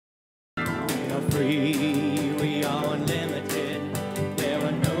free, we are unlimited. There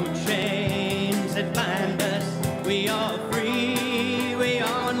are no chains that bind us. We are free, we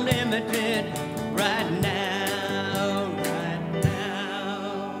are unlimited. Right now, right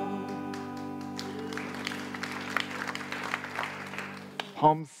now.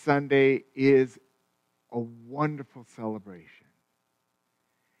 Palm Sunday is a wonderful celebration.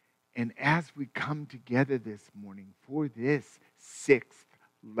 And as we come together this morning for this 6th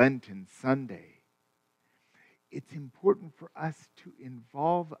Lenten Sunday, it's important for us to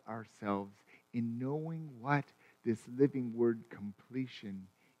involve ourselves in knowing what this living word completion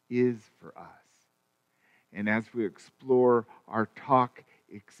is for us. And as we explore our talk,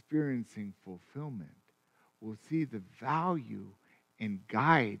 Experiencing Fulfillment, we'll see the value and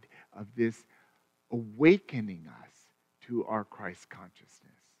guide of this awakening us to our Christ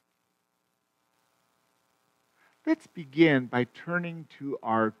consciousness. Let's begin by turning to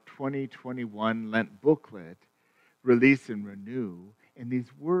our 2021 Lent booklet, Release and Renew, and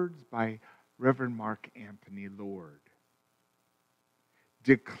these words by Reverend Mark Anthony Lord.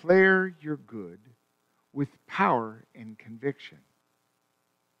 Declare your good with power and conviction.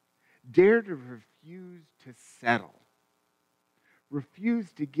 Dare to refuse to settle.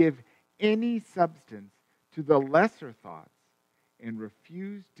 Refuse to give any substance to the lesser thoughts, and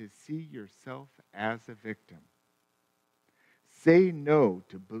refuse to see yourself as a victim. Say no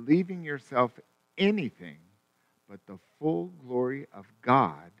to believing yourself anything but the full glory of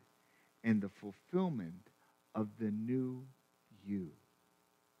God and the fulfillment of the new you.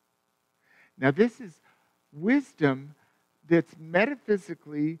 Now, this is wisdom that's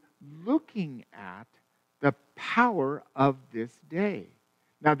metaphysically looking at the power of this day.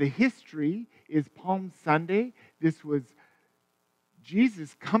 Now, the history is Palm Sunday. This was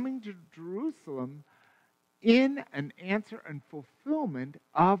Jesus coming to Jerusalem in an answer and fulfillment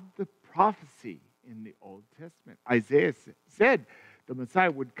of the prophecy in the Old Testament. Isaiah said the Messiah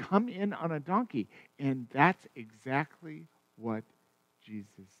would come in on a donkey, and that's exactly what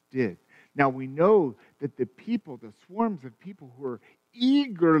Jesus did. Now, we know that the people, the swarms of people who are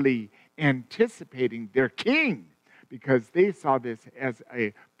eagerly anticipating their king, because they saw this as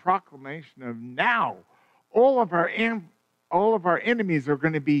a proclamation of now all of our enemies are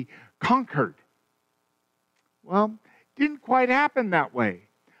going to be conquered. Well, didn't quite happen that way.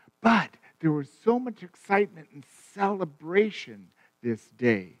 But there was so much excitement and celebration this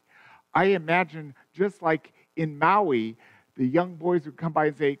day. I imagine just like in Maui, the young boys would come by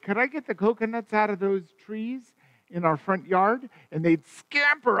and say, could I get the coconuts out of those trees in our front yard? And they'd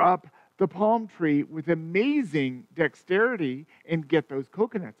scamper up the palm tree with amazing dexterity and get those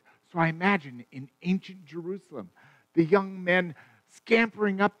coconuts. So I imagine in ancient Jerusalem, the young men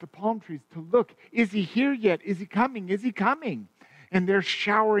scampering up the palm trees to look, is he here yet? Is he coming? Is he coming? And they're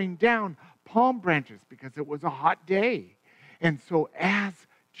showering down palm branches because it was a hot day. And so as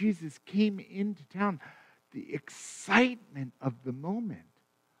Jesus came into town, the excitement of the moment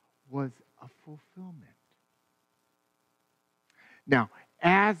was a fulfillment. Now,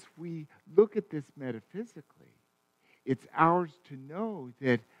 as we look at this metaphysically, it's ours to know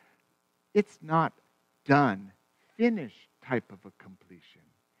that it's not done, finished type of a completion.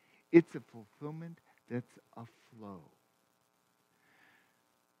 It's a fulfillment that's a flow.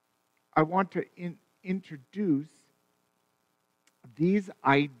 I want to introduce these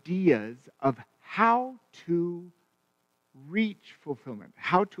ideas of how to reach fulfillment,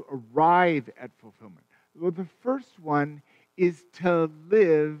 how to arrive at fulfillment. Well, the first one is to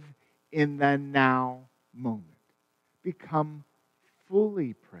live in the now moment. Become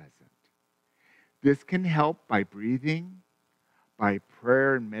fully present. This can help by breathing, by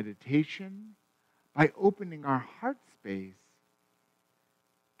prayer and meditation, by opening our heart space,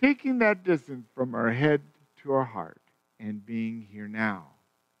 taking that distance from our head to our heart and being here now.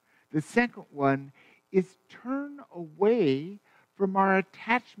 The second one is turn away from our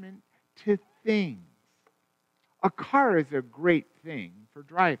attachment to things. A car is a great thing for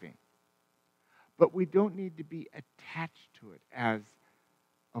driving, but we don't need to be attached to it as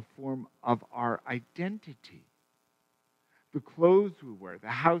a form of our identity. The clothes we wear, the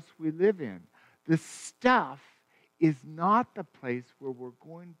house we live in, the stuff is not the place where we're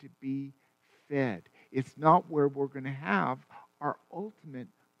going to be fed. It's not where we're going to have our ultimate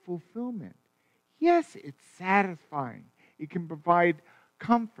fulfillment. Yes, it's satisfying. It can provide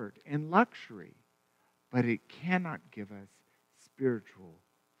comfort and luxury, but it cannot give us spiritual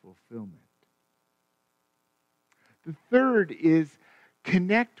fulfillment. The third is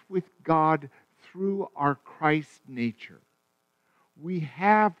connect with God through our Christ nature. We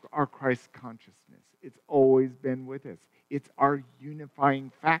have our Christ consciousness. It's always been with us. It's our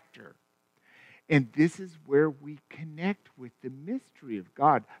unifying factor. And this is where we connect with the mystery of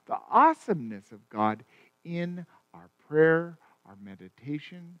God, the awesomeness of God in our prayer, our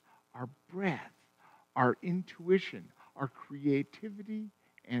meditation, our breath, our intuition, our creativity,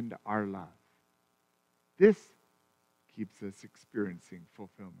 and our love. This keeps us experiencing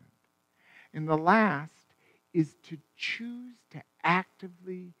fulfillment. And the last is to choose to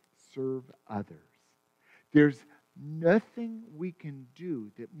actively serve others. There's nothing we can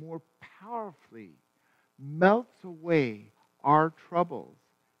do that more powerfully melts away our troubles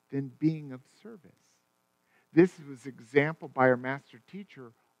than being of service. This was exampled by our master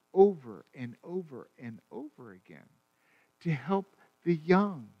teacher over and over and over again to help the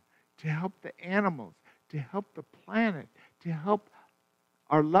young, to help the animals, to help the planet, to help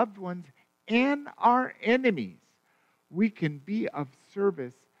our loved ones and our enemies. We can be of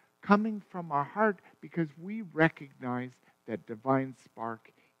service coming from our heart because we recognize that divine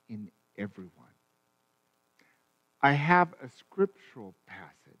spark in everyone. I have a scriptural passage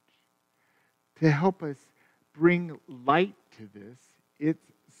to help us bring light to this.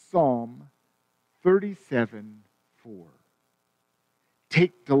 It's Psalm 37:4.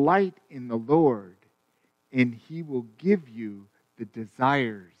 Take delight in the Lord, and he will give you the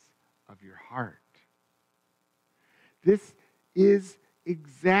desires of your heart. This is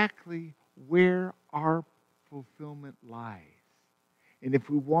exactly where our fulfillment lies. And if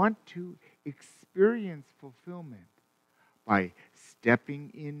we want to experience fulfillment by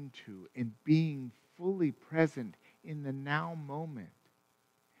stepping into and being fully present in the now moment,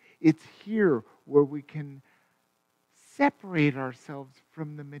 it's here where we can separate ourselves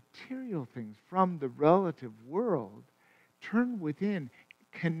from the material things, from the relative world, turn within,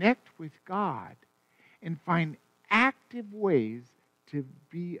 connect with God, and find active ways to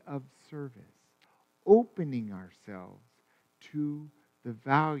be of service, opening ourselves to the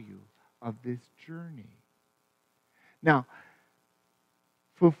value of this journey. Now,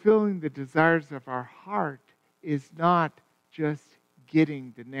 fulfilling the desires of our heart is not just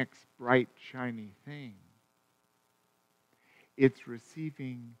getting the next bright, shiny thing. It's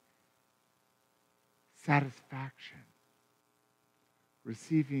receiving satisfaction,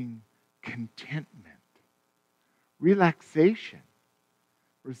 receiving contentment, relaxation,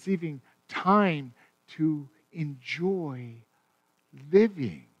 receiving time to enjoy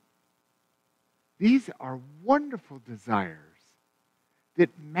living. These are wonderful desires that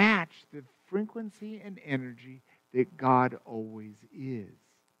match the frequency and energy that God always is.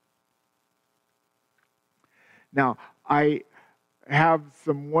 Now, I have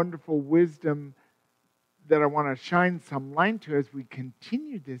some wonderful wisdom that I want to shine some light to as we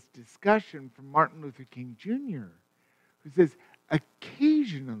continue this discussion from Martin Luther King Jr., who says,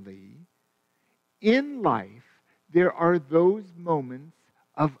 occasionally in life, there are those moments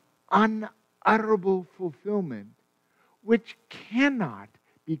of unutterable fulfillment which cannot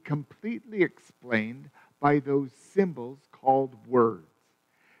be completely explained by those symbols called words.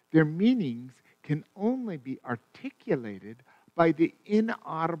 Their meanings can only be articulated by the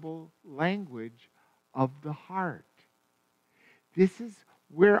inaudible language of the heart. This is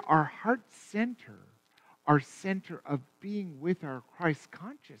where our heart center, our center of being with our Christ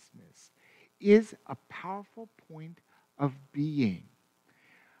consciousness, is a powerful point of being.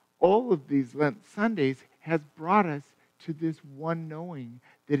 All of these Lent Sundays has brought us to this one knowing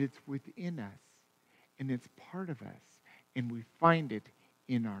that it's within us and it's part of us, and we find it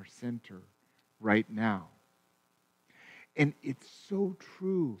in our center right now. And it's so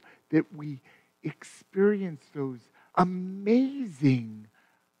true that we experience those amazing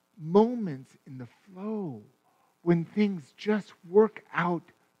moments in the flow when things just work out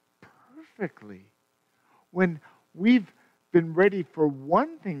perfectly. When we've been ready for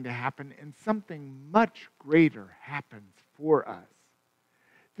one thing to happen and something much greater happens for us.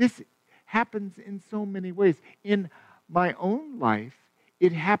 This happens in so many ways. In my own life,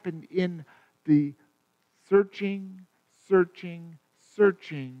 it happened in the searching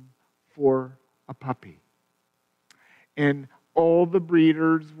for a puppy. And all the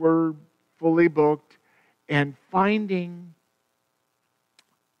breeders were fully booked, and finding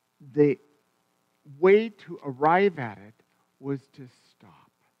the way to arrive at it was to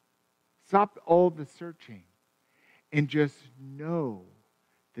stop all the searching, and just know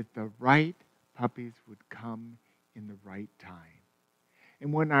that the right puppies would come in the right time.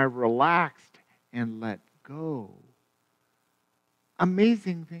 And when I relaxed and let go,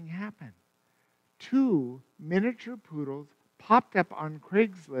 amazing thing happened. 2 miniature poodles popped up on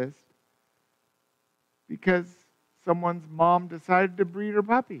Craigslist because someone's mom decided to breed her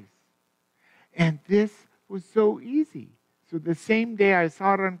puppies. And this was so easy. So the same day I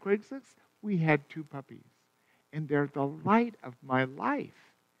saw it on Craigslist, we had 2 puppies, and they're the light of my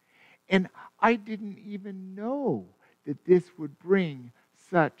life. And I didn't even know that this would bring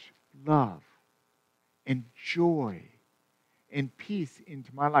such love and joy and peace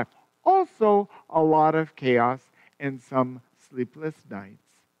into my life. Also, a lot of chaos and some sleepless nights.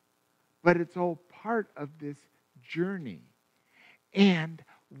 But it's all part of this journey. And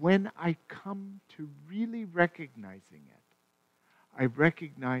when I come to really recognizing it, I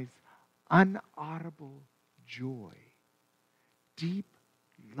recognize unaudible joy, deep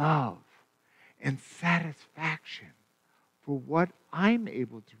love, and satisfaction for what I'm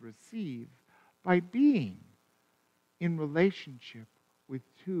able to receive by being in relationship with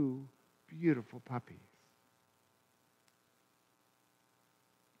 2 beautiful puppies.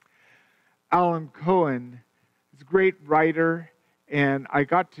 Alan Cohen is a great writer, and I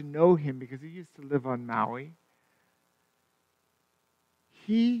got to know him because he used to live on Maui.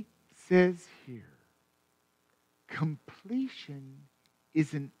 He says here, completion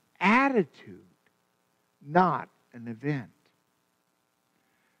is an attitude, not an event.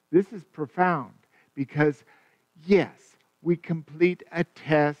 This is profound because, yes, we complete a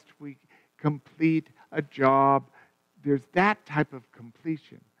test, we complete a job, there's that type of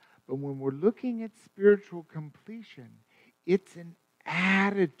completion. But when we're looking at spiritual completion, it's an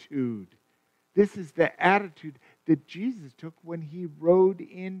attitude. This is the attitude that Jesus took when he rode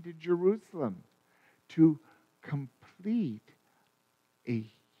into Jerusalem to complete a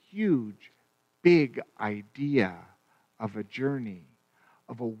huge, big idea of a journey,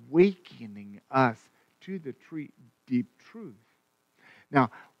 of awakening us to the deep truth. Now,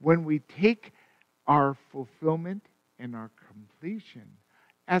 when we take our fulfillment and our completion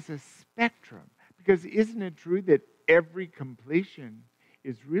as a spectrum, because isn't it true that every completion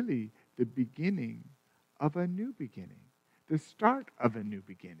is really the beginning of a new beginning, the start of a new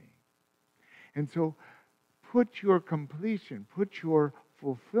beginning? And so put your completion, put your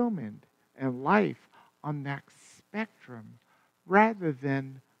fulfillment and life on that spectrum rather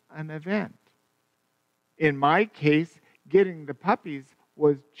than an event. In my case, getting the puppies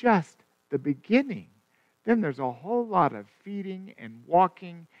was just the beginning. Then there's a whole lot of feeding and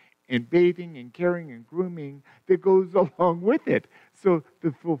walking and bathing and caring and grooming that goes along with it. So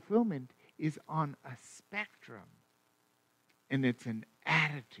the fulfillment is on a spectrum. And it's an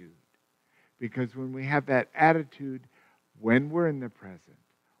attitude. Because when we have that attitude, when we're in the present,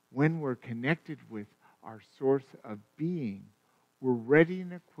 when we're connected with our source of being, we're ready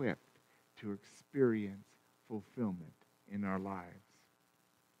and equipped to experience fulfillment in our lives.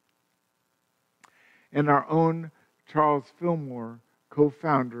 And our own Charles Fillmore,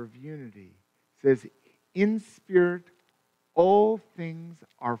 co-founder of Unity, says, in spirit, all things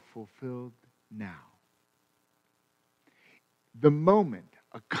are fulfilled now. The moment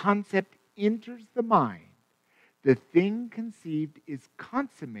a concept enters the mind, the thing conceived is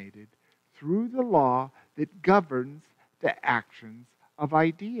consummated through the law that governs the actions of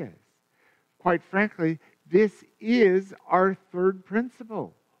ideas. Quite frankly, this is our third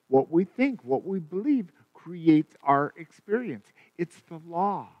principle. What we think, what we believe, creates our experience. It's the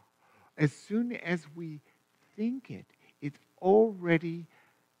law. As soon as we think it, it's already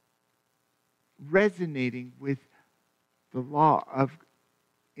resonating with the law of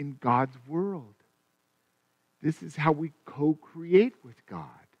in God's world. This is how we co-create with God.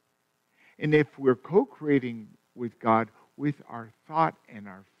 And if we're co-creating with God with our thought and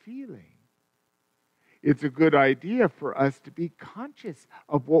our feeling, it's a good idea for us to be conscious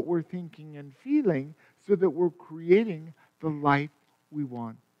of what we're thinking and feeling so that we're creating the life we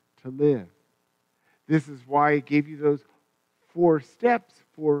want to live. This is why I gave you those 4 steps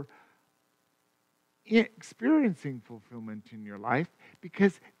for experiencing fulfillment in your life,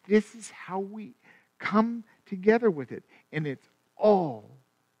 because this is how we come together with it. And it's all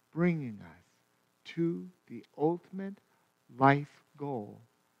bringing us to the ultimate life goal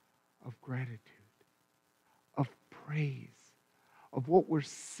of gratitude, of praise, of what we're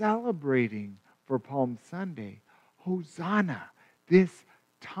celebrating for Palm Sunday. Hosanna, this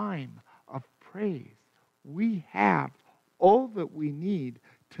time of praise. We have all that we need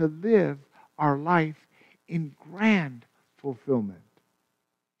to live our life in grand fulfillment.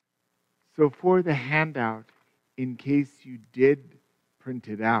 So for the handout, in case you did print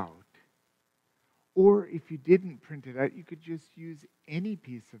it out, or if you didn't print it out, you could just use any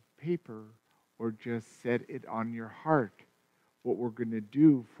piece of paper or just set it on your heart. What we're going to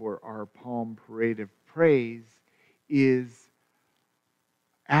do for our Palm Parade of Praise is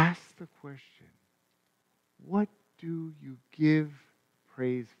ask the question, what do you give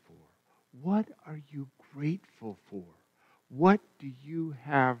praise for? What are you grateful for? What do you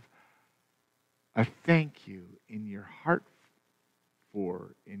have a thank you in your heart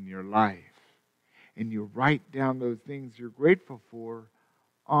for in your life. And you write down those things you're grateful for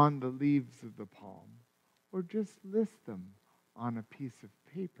on the leaves of the palm, or just list them on a piece of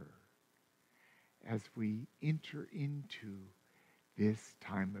paper as we enter into this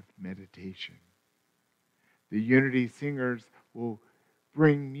time of meditation. The Unity Singers will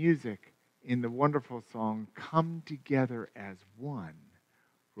bring music in the wonderful song Come Together as One,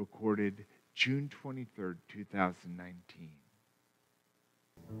 recorded June 23rd, 2019.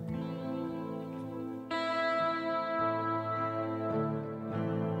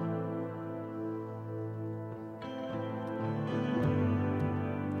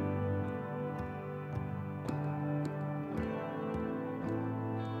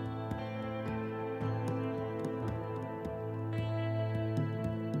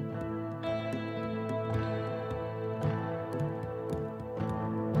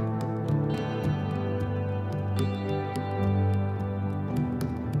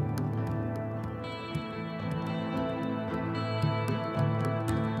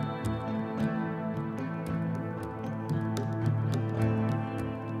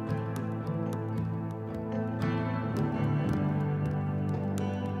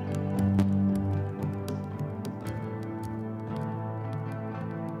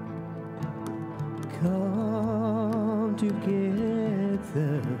 Come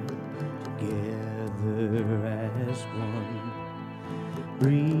together, together as one.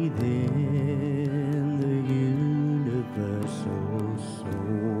 Breathe in the universal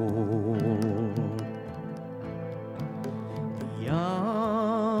soul.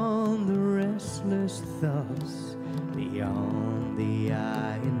 Beyond the restless thoughts, beyond the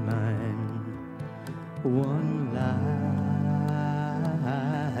eye and mind, one life,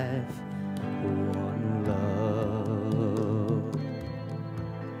 one love.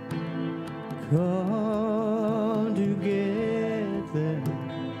 Come together,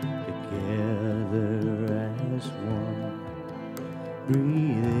 together as one.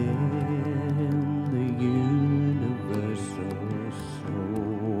 Breathe in the universal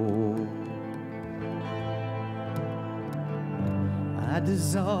soul. I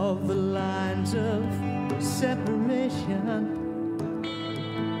dissolve the lines of separation.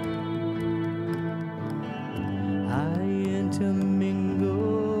 I intermingle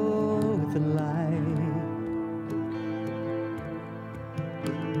with the light.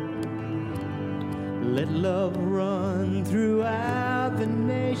 Let love run throughout the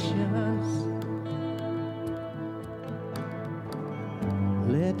nations.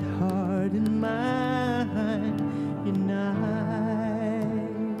 Let heart and mind unite.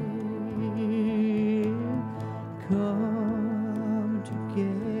 Come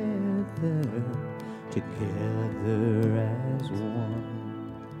together, together as one,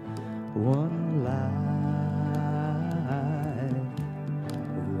 one life,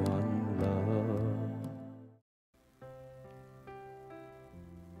 one love.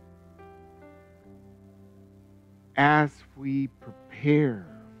 As we prepare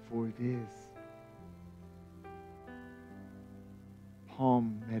for this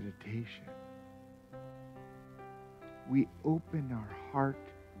palm meditation, we open our heart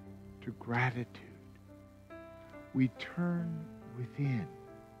to gratitude. We turn within.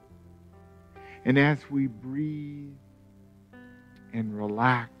 And as we breathe and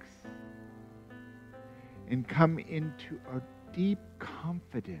relax and come into a deep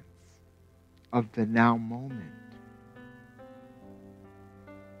confidence of the now moment,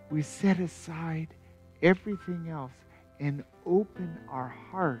 we set aside everything else and open our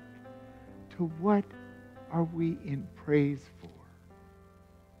heart to what are we in praise for?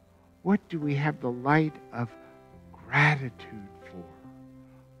 What do we have the light of gratitude for?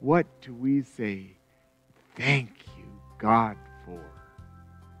 What do we say, thank you, God, for?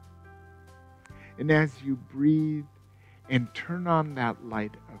 And as you breathe and turn on that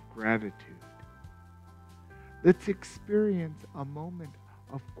light of gratitude, let's experience a moment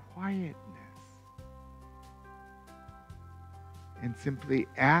of quietness and simply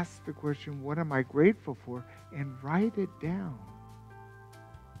ask the question, what am I grateful for? And write it down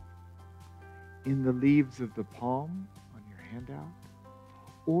in the leaves of the palm on your handout,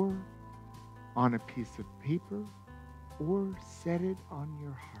 or on a piece of paper, or set it on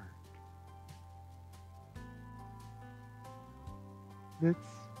your heart. Let's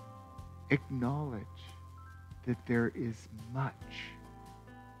acknowledge that there is much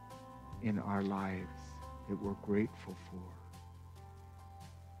in our lives that we're grateful for.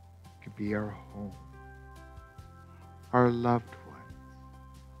 It could be our home, our loved ones,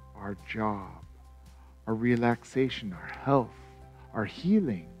 our job, our relaxation, our health, our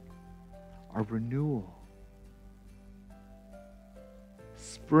healing, our renewal,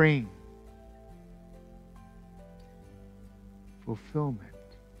 spring, fulfillment,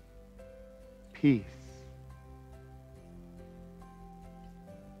 peace.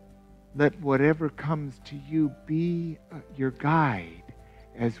 Let whatever comes to you be your guide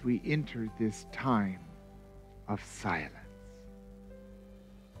as we enter this time of silence.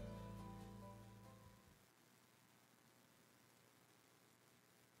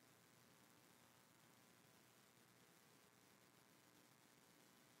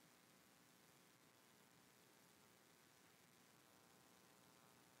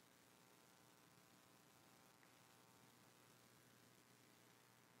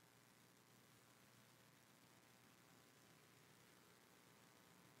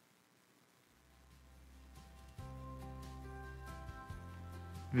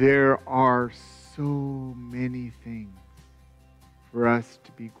 There are so many things for us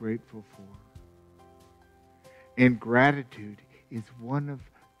to be grateful for. And gratitude is one of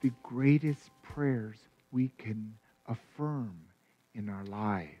the greatest prayers we can affirm in our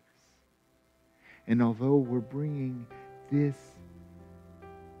lives. And although we're bringing this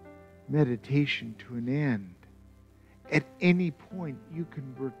meditation to an end, at any point you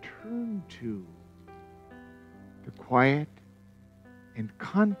can return to the quiet and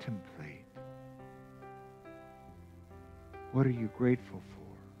contemplate, what are you grateful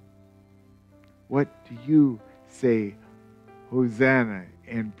for? What do you say Hosanna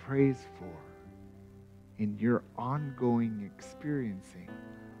and praise for in your ongoing experiencing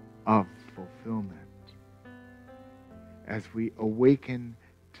of fulfillment? As we awaken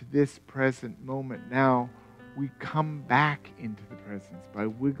to this present moment now, we come back into the presence by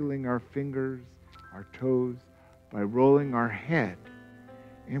wiggling our fingers, our toes, by rolling our head.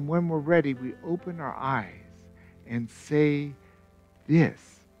 And when we're ready, we open our eyes and say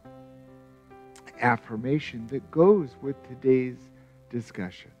this affirmation that goes with today's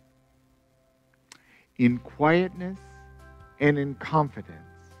discussion. In quietness and in confidence,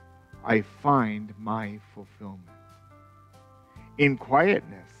 I find my fulfillment. In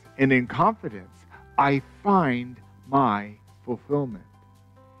quietness and in confidence, I find my fulfillment.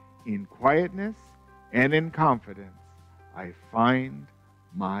 In quietness and in confidence, I find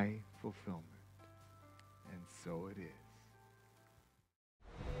my fulfillment. And so it is.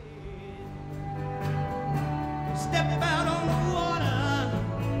 Step out on the water,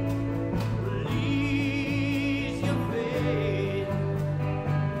 release your faith.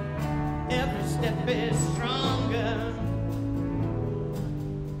 Every step is stronger.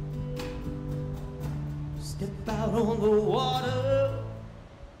 Step out on the water.